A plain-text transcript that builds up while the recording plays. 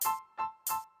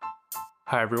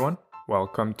Hi, everyone.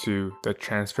 Welcome to the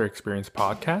Transfer Experience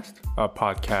Podcast, a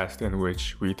podcast in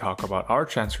which we talk about our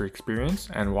transfer experience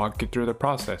and walk you through the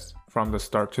process from the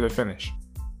start to the finish.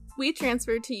 We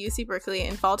transferred to UC Berkeley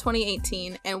in fall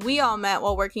 2018, and we all met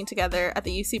while working together at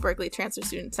the UC Berkeley Transfer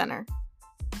Student Center.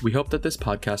 We hope that this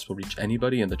podcast will reach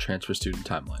anybody in the transfer student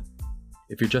timeline.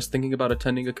 If you're just thinking about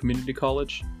attending a community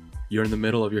college, you're in the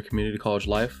middle of your community college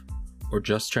life, or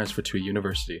just transferred to a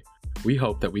university, we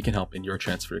hope that we can help in your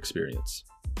transfer experience.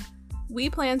 We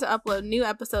plan to upload new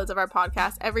episodes of our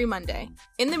podcast every Monday.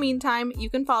 In the meantime, you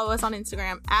can follow us on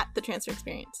Instagram at The Transfer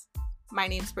Experience. My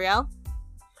name's Brielle.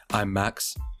 I'm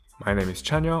Max. My name is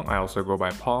Chanyo. I also go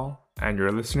by Paul, and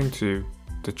you're listening to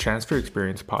the Transfer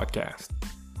Experience Podcast.